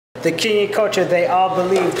The Kenyan culture, they all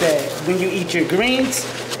believe that when you eat your greens,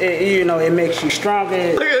 it makes you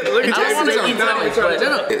stronger. Look at I don't want to eat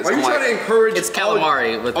that. Are you trying to encourage? It's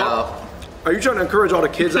calamari without. Are you trying to encourage all the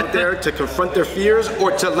kids out there to confront their fears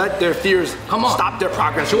or to let their fears stop their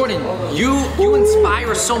progress? Jordan, you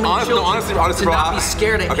inspire so many children honestly, to bro, not be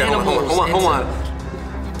scared of animals. Hold on.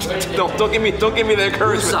 Don't give me the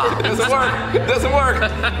encouragement. It doesn't work. It doesn't work.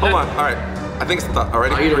 Hold on. All right. I think it's all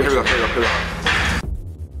right. Here we go.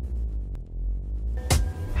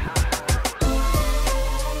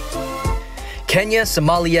 Kenya,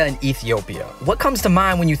 Somalia, and Ethiopia. What comes to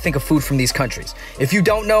mind when you think of food from these countries? If you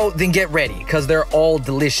don't know, then get ready, because they're all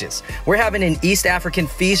delicious. We're having an East African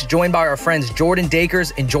feast joined by our friends Jordan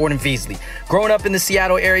Dakers and Jordan Veasley. Growing up in the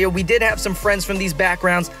Seattle area, we did have some friends from these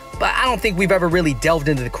backgrounds, but I don't think we've ever really delved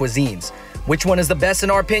into the cuisines. Which one is the best in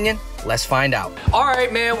our opinion? Let's find out. All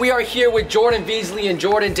right, man, we are here with Jordan Veasley and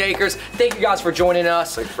Jordan Dakers. Thank you guys for joining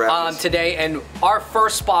us today. And our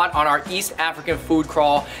first spot on our East African food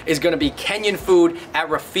crawl is gonna be Kenyan Food at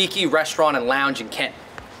Rafiki Restaurant and Lounge in Kent.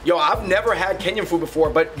 Yo, I've never had Kenyan food before,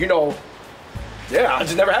 but yeah, I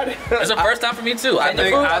just never had it. It's the first time for me too. I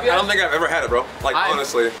don't think I've ever had it, bro. Like,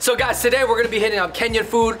 honestly. So guys, today we're gonna be hitting up Kenyan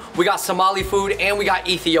food, we got Somali food, and we got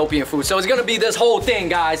Ethiopian food. So it's gonna be this whole thing,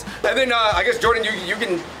 guys. And then I guess, Jordan, you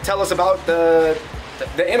can tell us about the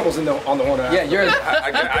animals on the horn. Yeah, you're.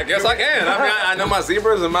 I guess I can. I mean, I know my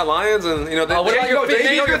zebras and my lions, and JD's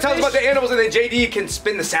gonna tell us about the animals, and then JD can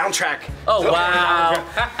spin the soundtrack. Oh, wow.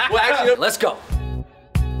 Well, actually, let's go.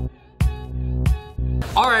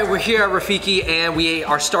 All right, we're here at Rafiki, and we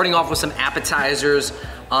are starting off with some appetizers.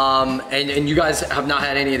 And you guys have not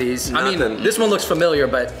had any of these. Nothing. I mean, this one looks familiar,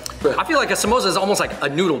 but I feel like a samosa is almost like a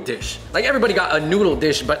noodle dish. Like everybody got a noodle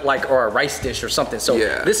dish, but or a rice dish or something. So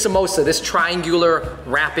this samosa, this triangular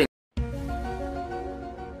wrapping.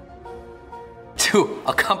 To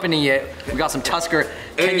accompany it, we got some Tusker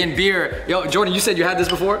Kenyan beer. Yo, Jordan, you said you had this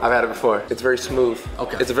before? I've had it before. It's very smooth.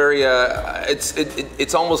 Okay. It's very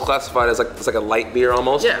it's almost classified as it's like a light beer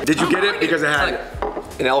almost. Yeah. Did you get it because it had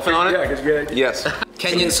an elephant on it? Yeah, because you get it. Yes.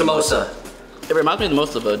 Kenyan samosa. It reminds me the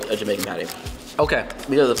most of a Jamaican patty. Okay.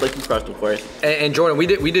 Because of the flaky crust, of course. And Jordan, we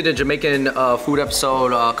did a Jamaican food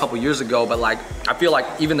episode a couple years ago, but like I feel like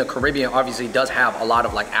even the Caribbean obviously does have a lot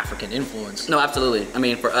of like African influence. No, absolutely. I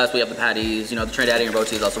mean, for us, we have the patties. The Trinidadian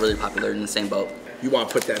roti is also really popular in the same boat. You want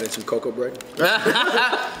to put that in some cocoa bread?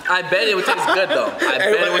 I bet it would taste good though.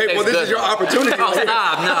 This is your opportunity. Oh,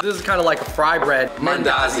 stop! No, this is kind of like a fry bread.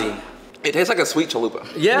 Mandazi. It tastes like a sweet chalupa.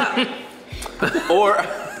 Yeah.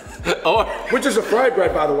 or which is a fried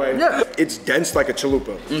bread, by the way. Yeah. It's dense like a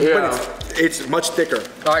chalupa, but it's much thicker.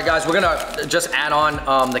 All right, guys, we're gonna just add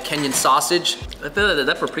on the Kenyan sausage. I feel like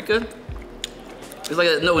that paprika. It's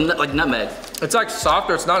like like nutmeg. It's like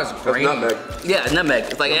softer. It's not as grainy. Nutmeg. Yeah, nutmeg.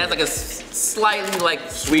 It's like it has like a slightly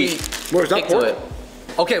like sweet Where's that kick to it.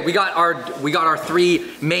 Okay, we got our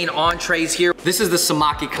three main entrees here. This is the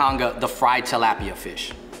samaki kanga, the fried tilapia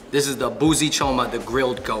fish. This is the buzi choma, the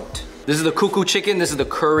grilled goat. This is the kuku chicken, this is the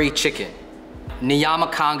curry chicken. Nyama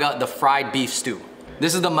kanga, the fried beef stew.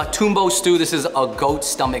 This is the matumbo stew, this is a goat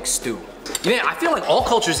stomach stew. Man, I feel like all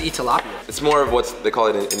cultures eat tilapia. It's more of they call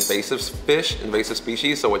it an invasive fish, invasive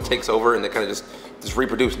species, so it takes over and they kind of just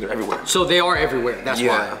reproduce and they're everywhere. So they are everywhere, that's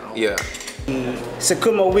why. Yeah.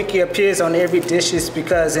 Sukuma wiki appears on every dish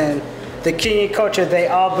because in the Kenyan culture, they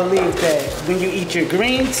all believe that when you eat your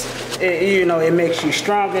greens, it makes you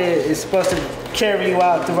stronger. It's supposed to carry you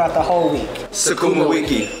out throughout the whole week. Sukuma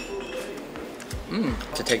wiki.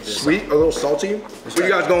 To take this. Sweet, a little salty. What you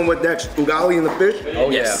guys going with next? Ugali and the fish? Oh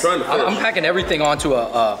yeah. I'm fish. packing everything onto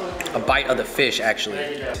a bite of the fish,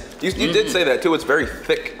 actually. You did say that too. It's very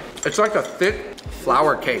thick. It's like a thick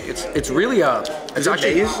flour cake. It's really it's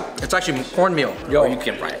actually cornmeal. Yo, you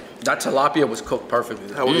can fry it. That tilapia was cooked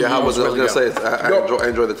perfectly. How was it? I was gonna say I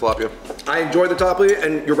enjoy the tilapia. I enjoy the tilapia,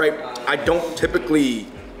 and you're right. I don't typically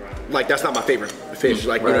that's not my favorite fish.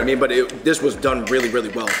 You know what I mean? But this was done really, really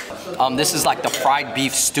well. This is like the fried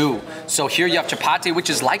beef stew. So here you have chapati, which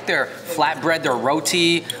is like their flatbread, their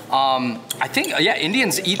roti. I think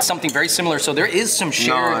Indians eat something very similar. So there is some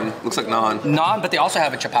shared. Naan. Looks like naan. Naan, but they also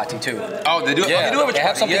have a chapati too. Oh, they do. Yeah, they do have a chapati. They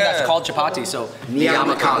have something that's called chapati. So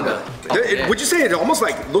nyama kanga. Would you say it almost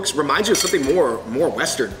reminds you of something more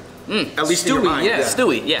Western? At least in your mind. Yeah,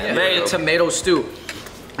 stewy. Yeah, very tomato stew.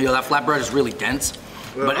 That flatbread is really dense,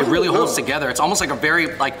 but it really holds together. It's almost like a very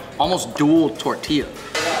almost dual tortilla.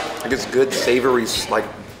 Like it's good, savory,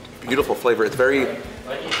 beautiful flavor. It's very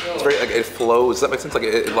it flows. Does that make sense?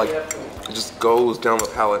 It just goes down the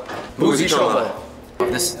palate. Buzi choma.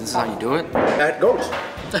 This is how you do it? That goes.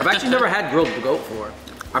 I've actually never had grilled goat before.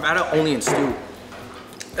 I've had it only in stew.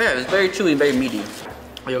 Yeah, it's very chewy and very meaty.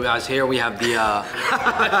 Yo guys, here we have the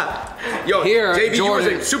Yo, here, JB,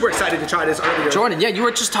 Jordan. you was super excited to try this earlier. Jordan, yeah, you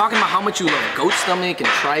were just talking about how much you love goat stomach and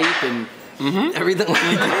tripe and everything like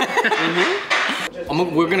that.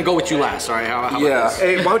 We're gonna go with you last, all right? How about this?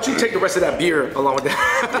 Hey, why don't you take the rest of that beer along with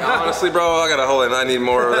that? Yeah, honestly, bro, I gotta hold it. I need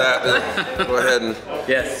more of that. Go ahead and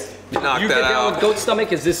knock You that get down out. with goat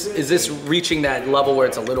stomach? Is this reaching that level where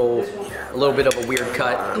it's a little bit of a weird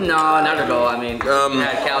cut? No, not at all. I mean,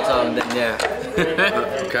 yeah, cow tongue, then yeah.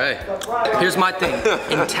 Okay. Here's my thing.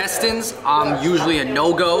 Intestines, I'm usually a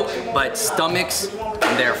no-go, but stomachs,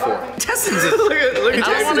 I'm there for. Intestines is... look at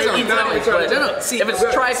I don't want to eat Nice. stomachs, but See, if it's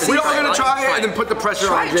tripe, We're all gonna try it and then put the pressure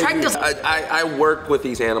on JB. I work with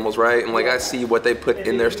these animals, right? And like I see what they put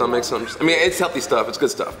in their stomachs. And I mean, it's healthy stuff. It's good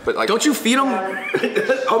stuff. But like, Don't you feed them?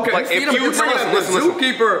 Okay, Like, if if you you bring up the listen.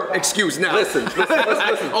 zookeeper excuse now. listen.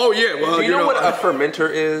 Oh yeah, well, Do you know what a fermenter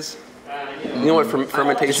is? You know what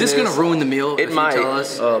fermentation is? Is this gonna ruin the meal It if might. you tell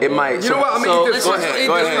us? It might. You know what? I'm gonna eat this Go first. ahead. Eat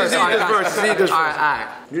Go this ahead. first. Eat this first. Eat this first. All right.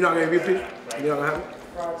 You're not gonna have it? You're not gonna have it?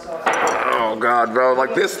 Oh God, bro!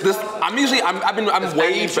 Like this. I'm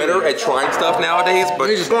way better at trying stuff nowadays. But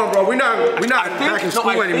Come on, bro. We're not back in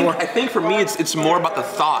school anymore. I think for me, it's more about the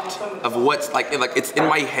thought of what's like it's in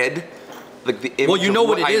my head. Like the image Well, you know of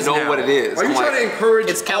what it is I know now. what it is. Are you I'm trying like, to encourage?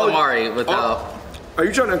 it's calamari without. Are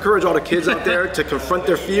you trying to encourage all the kids out there to confront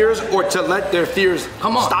their fears, or to let their fears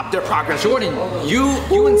stop their progress? Jordan, you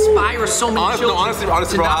inspire so many children honestly,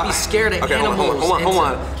 to bro, not be scared of okay, animals. Hold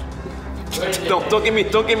on. Don't give me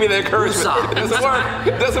the encouragement. Woosah. It doesn't work.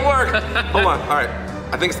 It doesn't work. Hold on. All right.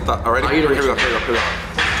 I think it's the thought. All right. Here we go.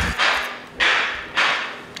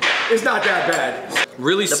 It's not that bad.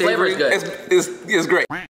 Really The flavor savory. is good. It's great.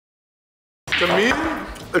 To me,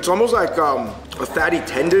 it's almost like a fatty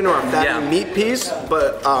tendon or a fatty meat piece,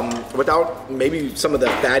 but without maybe some of the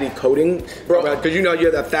fatty coating, bro. Because you know you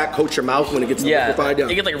have that fat coat your mouth when it gets liquefied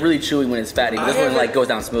down. It gets like really chewy when it's fatty. This one like goes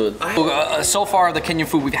down smooth. So far, the Kenyan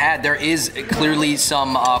food we've had, there is clearly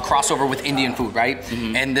some crossover with Indian food, right?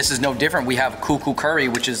 And this is no different. We have kuku curry,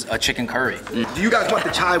 which is a chicken curry. Do you guys want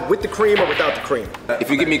the chai with the cream or without the cream?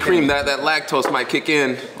 If you give me cream, that lactose might kick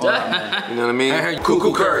in. You know what I mean?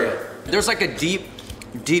 Kuku curry. There's like a deep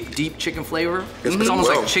chicken flavor. It's almost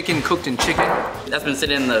like chicken cooked in chicken. That's been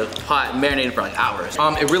sitting in the pot marinating for like hours.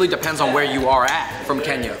 It really depends on where you are at from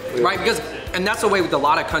Kenya, right? And that's the way with a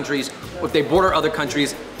lot of countries. If they border other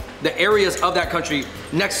countries, the areas of that country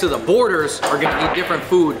next to the borders are gonna eat different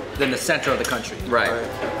food than the center of the country. Right.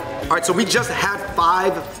 All right, so we just had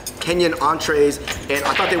 5 Kenyan entrees, and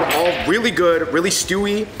I thought they were all really good, really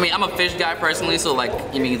stewy. I mean, I'm a fish guy personally, so like,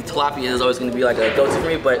 I mean, tilapia is always gonna be like a go-to for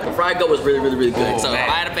me, but the fried goat was really, really, really good. So if I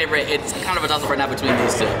had a favorite, it's kind of a toss-up right now between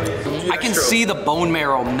these two. I can see the bone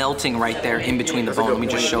marrow melting right there in between the bone. Let me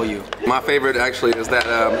just show you. My favorite actually is that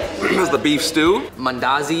is the beef stew.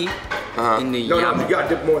 Mandazi in the No, yam. you gotta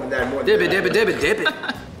dip more than that. Dip it.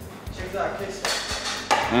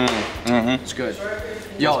 It's good.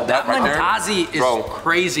 Yo, that right there, mandazi is bro,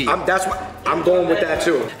 crazy. That's what I'm going with that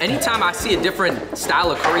too. Anytime I see a different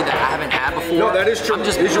style of curry that I haven't had before, No, that is true. I'm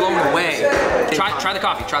just It is blown true. away. Try the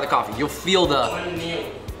coffee. You'll feel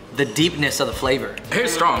the deepness of the flavor.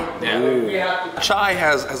 It's strong. Yeah. Chai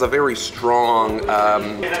has a very strong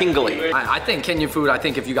tingly. I think Kenyan food,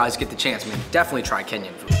 if you guys get the chance, man, definitely try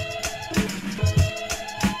Kenyan food.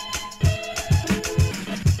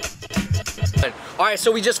 All right,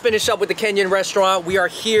 so we just finished up with the Kenyan restaurant. We are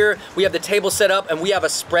here, we have the table set up, and we have a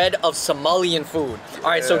spread of Somalian food. All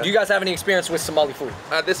right, so do you guys have any experience with Somali food?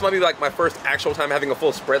 This might be like my first actual time having a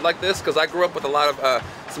full spread like this, because I grew up with a lot of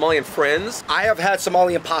Somalian friends. I have had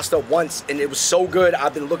Somalian pasta once, and it was so good.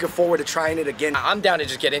 I've been looking forward to trying it again. I'm down to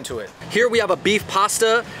just get into it. Here we have a beef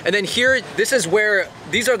pasta, and then here, this is where,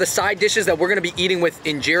 these are the side dishes that we're gonna be eating with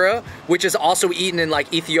injera, which is also eaten in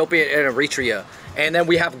like Ethiopia and Eritrea. And then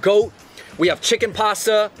we have goat, we have chicken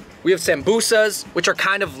pasta, we have sambusas, which are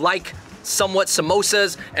kind of like somewhat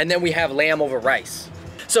samosas, and then we have lamb over rice.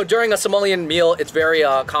 So during a Somalian meal, it's very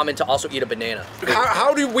common to also eat a banana.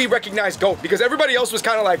 How do we recognize goat? Because everybody else was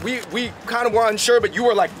kind of like, we kind of were unsure, but you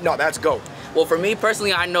were like, no, that's goat. Well, for me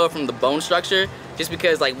personally, I know it from the bone structure, just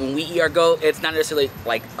because like when we eat our goat, it's not necessarily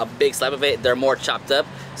like a big slab of it, they're more chopped up.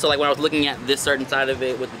 So like when I was looking at this certain side of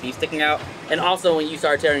it with the beef sticking out, and also when you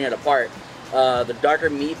start tearing it apart, the darker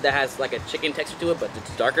meat that has like a chicken texture to it, but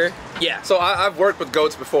it's darker. Yeah. So I've worked with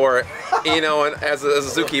goats before, you know, and as a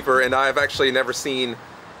zookeeper, and I've actually never seen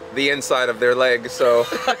the inside of their leg. So,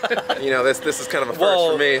 you know, this is kind of a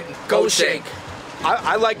first for me. Goat shake.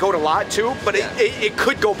 I like goat a lot too, but it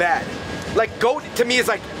could go bad. Like goat to me is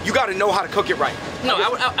like, you gotta know how to cook it right. No,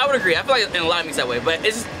 I would agree. I feel like in a lot of meats that way, but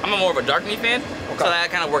it's just, I'm more of a dark meat fan, so that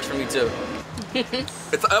kind of works for me too.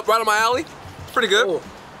 It's up right on my alley. It's pretty good. Ooh.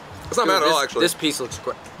 It's not bad at all, actually. This piece looks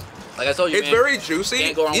great. Like I told you, It's man, very juicy.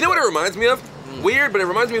 can't go wrong You know with what it it. reminds me of? Weird, but it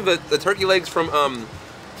reminds me of the turkey legs from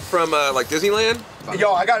like Disneyland.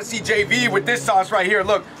 Yo, I gotta see JV with this sauce right here.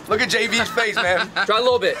 Look at JV's face, man. Try a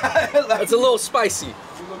little bit. It's a little spicy.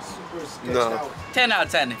 No. 10 out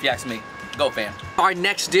of 10 if you ask me. Go fan. Our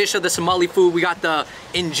next dish of the Somali food, we got the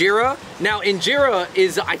injera. Now, injera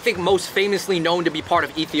is, I think, most famously known to be part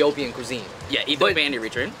of Ethiopian cuisine. Yeah, Ethiopian and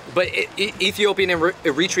Eritrean. But Ethiopian and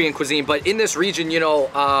Eritrean cuisine. But in this region, you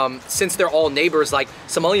know, since they're all neighbors, like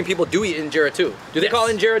Somalian people do eat injera too. Do they call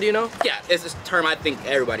it injera? Do you know? Yeah, it's a term I think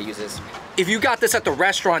everybody uses. If you got this at the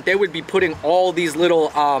restaurant, they would be putting all these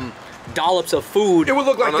little dollops of food. It would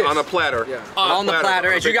look like on, this. on a platter. Yeah. On the platter,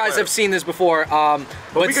 on a as you big guys platter. have seen this before.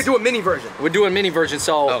 But we could do a mini version. We're doing a mini version,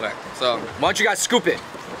 so Okay, so why don't you guys scoop it?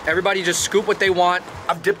 Everybody just scoop what they want.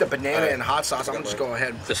 I've dipped a banana in hot sauce. I'm just go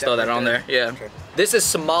ahead and just throw that on there. Yeah. This is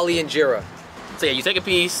Somali injera. So yeah, you take a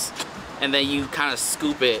piece and then you kind of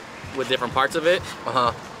scoop it with different parts of it.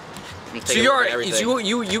 So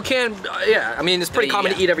you can yeah. I mean, it's pretty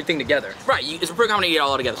common to eat everything together. Right. It's pretty common to eat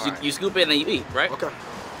all together. So you scoop it and then you eat. Right. Okay.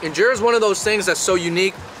 Injera is one of those things that's so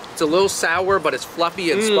unique. It's a little sour, but it's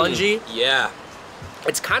fluffy and spongy. Yeah.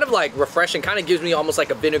 It's kind of like refreshing. Kind of gives me almost like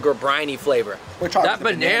a vinegar briny flavor. That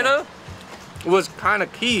banana was kind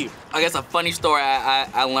of key. I guess a funny story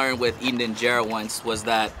I learned with eating injera once was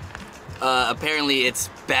that apparently it's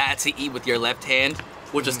bad to eat with your left hand,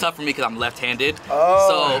 which is tough for me because I'm left-handed.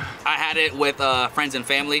 So I had it with friends and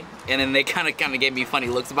family, and then they kind of gave me funny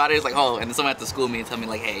looks about it. It's like, oh, and then someone had to school me and tell me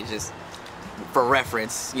like, hey, just for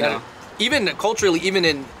reference, you know. Even culturally, even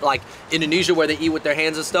in like Indonesia where they eat with their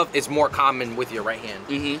hands and stuff, it's more common with your right hand.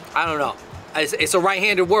 I don't know. It's a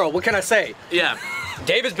right-handed world. What can I say? Yeah.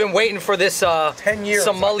 David's been waiting for this 10 years.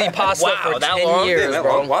 Somali pasta Wow, for that 10 long? years, That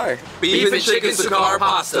bro. long? Why? Beef and chicken sakar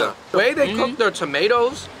pasta. The way they cook their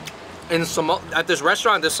tomatoes in at this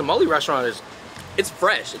restaurant, this Somali restaurant, is It's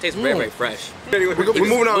fresh. It tastes very, very fresh. We're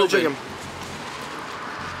moving on to chicken.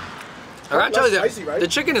 I gotta tell you that Spicy, right? the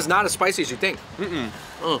chicken is not as spicy as you think.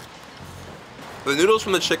 The noodles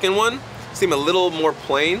from the chicken one seem a little more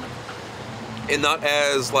plain and not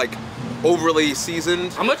as like overly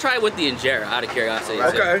seasoned. I'm gonna try it with the injera out of curiosity. too.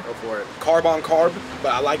 Okay. Go for it. Carb on carb,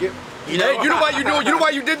 but I like it. You know- Hey, you know why you do it? You know why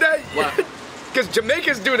you did that? What? Because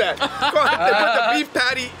Jamaicans do that. They put the beef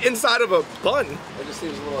patty inside of a bun. It just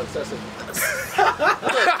seems a little excessive.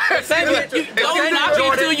 Don't knock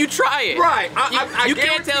it until you try it. Right. You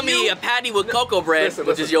can't tell me a patty with cocoa bread, Listen,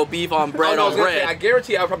 which is your beef on bread on I bread.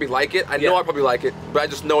 guarantee I'll probably like it. I know I'll probably like it, but I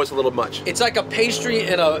just know it's a little much. It's like a pastry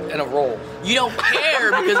in a roll. You don't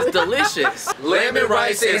care because it's delicious. Lamb and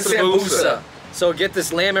rice and sambusa. So get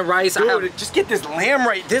this lamb and rice. Dude, just get this lamb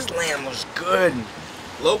right. This lamb was good.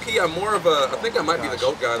 Low-key, I'm more of a, I think I might be the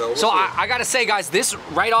goat guy though. We'll So see. I gotta say, guys, this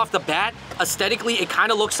right off the bat, aesthetically, it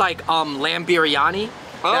kind of looks like lamb biryani.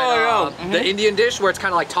 The Indian dish where it's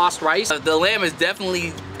kind of like tossed rice. The lamb is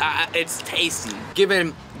definitely, it's tasty.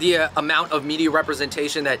 Given the amount of media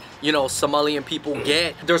representation that, you know, Somalian people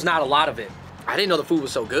get, there's not a lot of it. I didn't know the food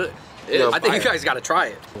was so good. Yeah, I think you guys gotta try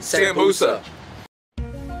it. Sambusa.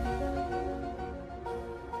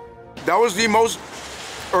 That was the most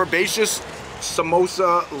herbaceous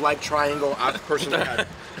samosa-like triangle I've personally had.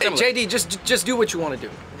 Hey, JD, just do what you want to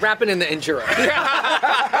do. Wrap it in the injera.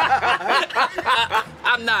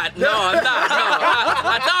 I'm not. No, I'm not. No,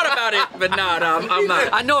 I thought about it, but no, I'm not.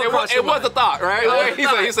 I know It was a thought, right? Like, he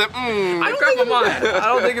said, I don't think it'd be bad. I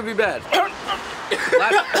don't think it'd be bad.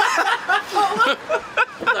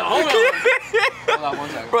 Hold on 1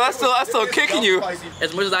 second. bro, that's still kicking you.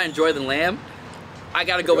 As much as I enjoy the lamb, I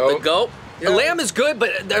gotta go with the goat. The lamb is good,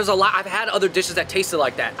 but there's a lot. I've had other dishes that tasted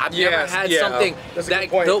like that. I've never had something That's a good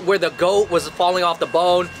point. where the goat was falling off the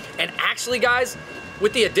bone. And actually, guys,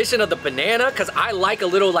 with the addition of the banana, because I like a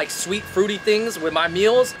little like sweet, fruity things with my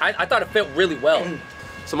meals, I thought it fit really well.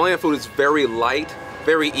 Somalian food is very light,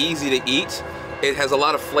 very easy to eat. It has a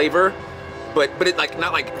lot of flavor, but it like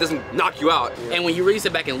not like it doesn't knock you out. And when you really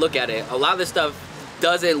sit back and look at it, a lot of this stuff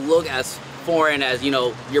doesn't look as foreign as, you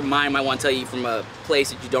know, your mind might want to tell you from a place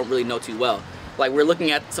that you don't really know too well. Like, we're looking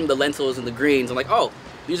at some of the lentils and the greens. I'm like, oh,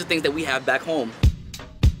 these are things that we have back home.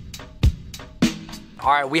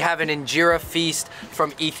 All right, we have an injera feast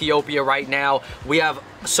from Ethiopia right now. We have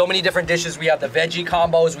so many different dishes. We have the veggie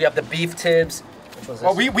combos. We have the beef tibs.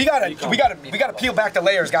 Well, we gotta peel back the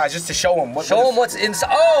layers, guys, just to show them. Show them what's inside.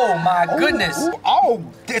 Oh my goodness! Oh,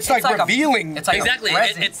 it's like revealing. It's like Exactly. a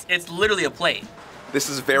present. It's literally a plate. This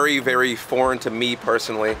is very, very foreign to me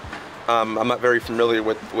personally. I'm not very familiar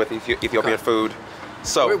with Ethiopian food.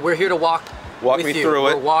 So We're here to walk me with you. through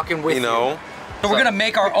it. We're walking with you. know. So we're gonna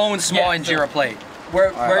make our own small injera plate. We're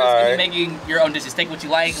just gonna be making your own dishes. Take what you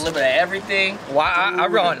like, a little bit of everything. Wow, I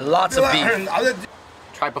run lots of beef.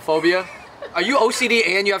 Trypophobia? Are you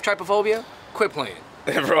OCD and you have trypophobia? Quit playing.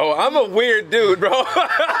 Bro, I'm a weird dude, bro.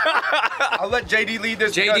 I'll let JD lead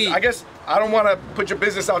this. JD. I guess I don't want to put your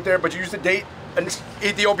business out there, but you used to date an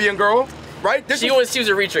Ethiopian girl, right? She was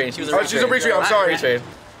a retrain. She's a retrain. I'm sorry. Retrain.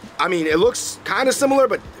 I mean, it looks kind of similar,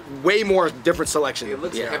 but way more different selection. It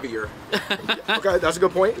looks heavier. Okay, that's a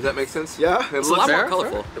good point. Does that make sense? Yeah. It It's a lot more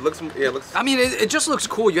colorful. It looks, yeah, it looks. I mean, it just looks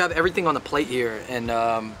cool. You have everything on the plate here, and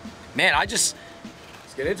man, Let's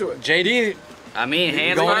get into it. JD. I mean,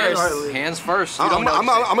 hands Going first. in. Hands first. You I'm don't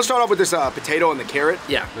know. gonna start off with this potato and the carrot.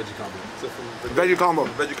 Yeah. Veggie combo.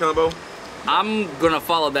 Veggie combo. I'm gonna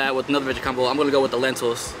follow that with another veggie combo. I'm gonna go with the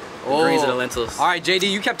lentils. The greens and the lentils. All right, JD,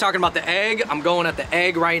 you kept talking about the egg. I'm going at the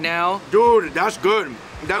egg right now. Dude, that's good.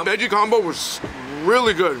 That veggie combo was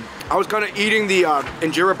really good. I was kind of eating the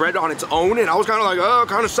injera bread on its own, and I was kind of like, oh,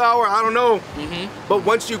 kind of sour, I don't know. But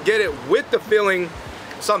once you get it with the filling,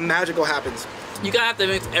 something magical happens. You gotta have to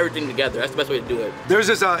mix everything together. That's the best way to do it. There's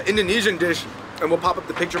this Indonesian dish, and we'll pop up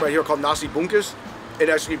the picture right here, called nasi bungkus. It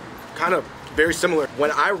actually kind of very similar. When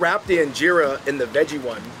I wrap the injera in the veggie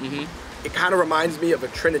one, it kind of reminds me of a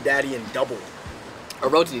Trinidadian double. A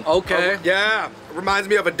roti. Okay. Yeah, it reminds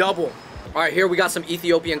me of a double. All right, here we got some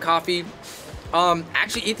Ethiopian coffee.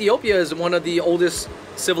 Actually, Ethiopia is one of the oldest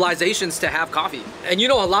civilizations to have coffee. And you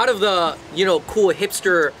know, a lot of the, cool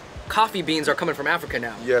hipster coffee beans are coming from Africa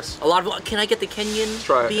now. Yes. A lot of, can I get the Kenyan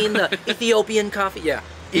Try it. bean, the Ethiopian coffee? Yeah.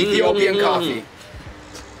 Ethiopian coffee.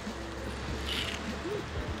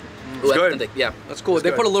 Ooh, good. authentic. Yeah. That's cool.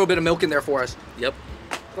 They put a little bit of milk in there for us. Yep.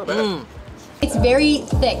 Not bad. It's very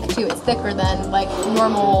thick too. It's thicker than like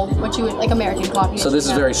normal, what you would like American coffee. So this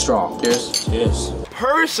is very strong. Cheers. Cheers.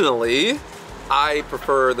 Personally, I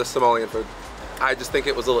prefer the Somalian food. I just think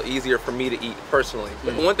it was a little easier for me to eat personally.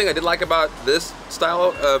 But one thing I did like about this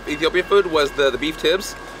style of Ethiopian food was the beef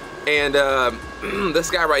tips. And this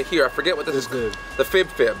guy right here, I forget what this is. good. The fib.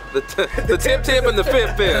 The tip and the fib.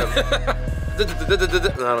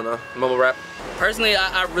 I don't know, mumble rap. Personally,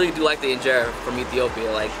 I really do like the injera from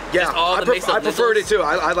Ethiopia. Like, Yeah, just all the mix of I preferred it lentils. too.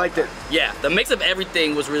 I liked it. Yeah, the mix of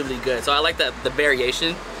everything was really, really good. So I like the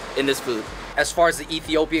variation in this food. As far as the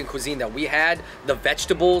Ethiopian cuisine that we had, the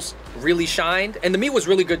vegetables really shined, and the meat was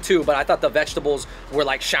really good too, but I thought the vegetables were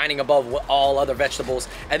like shining above all other vegetables.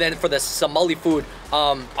 And then for the Somali food,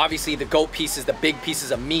 obviously the goat pieces, the big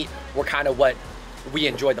pieces of meat were kind of what we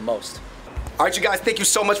enjoyed the most. All right, you guys, thank you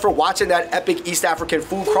so much for watching that epic East African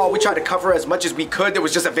food crawl. We tried to cover as much as we could that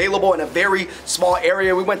was just available in a very small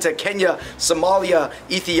area. We went to Kenya, Somalia,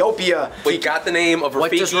 Ethiopia. We got the name of Rafiki.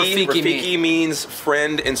 What does Rafiki mean? Means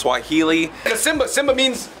friend in Swahili. And Simba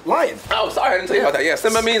means lion. Oh, sorry, I didn't tell you about that. Yeah,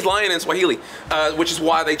 Simba means lion in Swahili, which is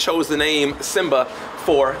why they chose the name Simba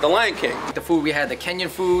for the Lion King. The food we had, the Kenyan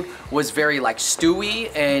food, was very like stewy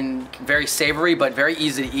and very savory, but very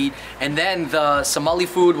easy to eat. And then the Somali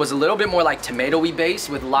food was a little bit more like tomatoey based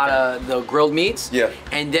with a lot of the grilled meats. Yeah.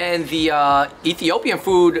 And then the Ethiopian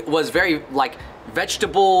food was very like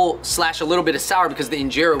vegetable slash a little bit of sour because the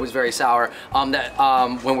injera was very sour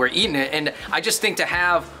when we're eating it. And I just think to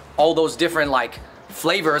have all those different like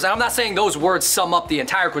flavors, and I'm not saying those words sum up the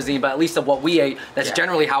entire cuisine, but at least of what we ate, that's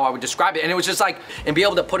generally how I would describe it. And it was just like, and be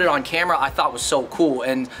able to put it on camera, I thought was so cool.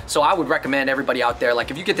 And so I would recommend everybody out there, like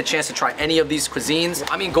if you get the chance to try any of these cuisines,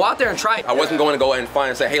 I mean, go out there and try it. I wasn't going to go and find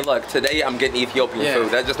and say, hey, look, today I'm getting Ethiopian food.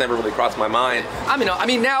 That just never really crossed my mind. I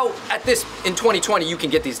mean, now at this, in 2020, you can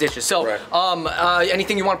get these dishes. So,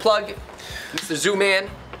 anything you want to plug? Mr. Zoo Man?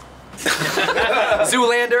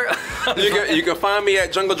 Zoolander. You can find me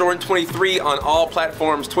at Jungle Jordan 23 on all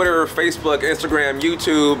platforms: Twitter, Facebook, Instagram,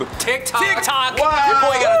 YouTube, TikTok. Wow. Your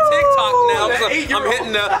boy got a TikTok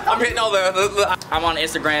now. I'm hitting all the. I'm on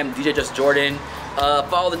Instagram, DJ Just Jordan.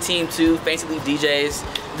 Follow the team too, Fancy Leaf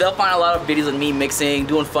DJs. They'll find a lot of videos of me mixing,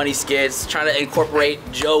 doing funny skits, trying to incorporate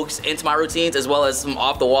jokes into my routines, as well as some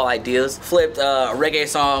off-the-wall ideas. Flipped a reggae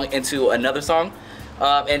song into another song.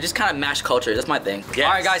 And just kind of mash culture. That's my thing. Yes.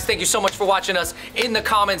 All right, guys, thank you so much for watching us. In the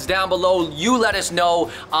comments down below, you let us know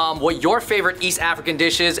what your favorite East African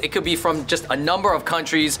dish is. It could be from just a number of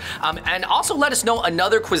countries. And also let us know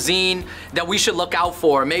another cuisine that we should look out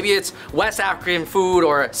for. Maybe it's West African food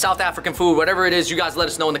or South African food, whatever it is, you guys let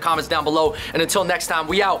us know in the comments down below. And until next time,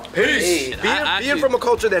 we out. Peace. Being from a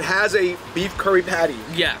culture that has a beef curry patty.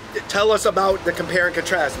 Yeah. Tell us about the compare and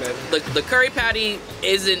contrast, man. The curry patty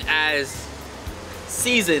isn't as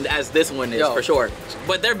seasoned as this one is, Yo. for sure.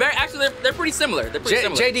 But they're they're pretty similar. They're pretty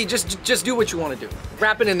similar. JD, just do what you want to do.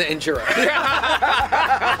 Wrap it in the injera.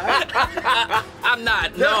 I'm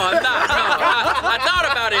not. No, I'm not. No, I thought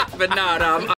about it, but no.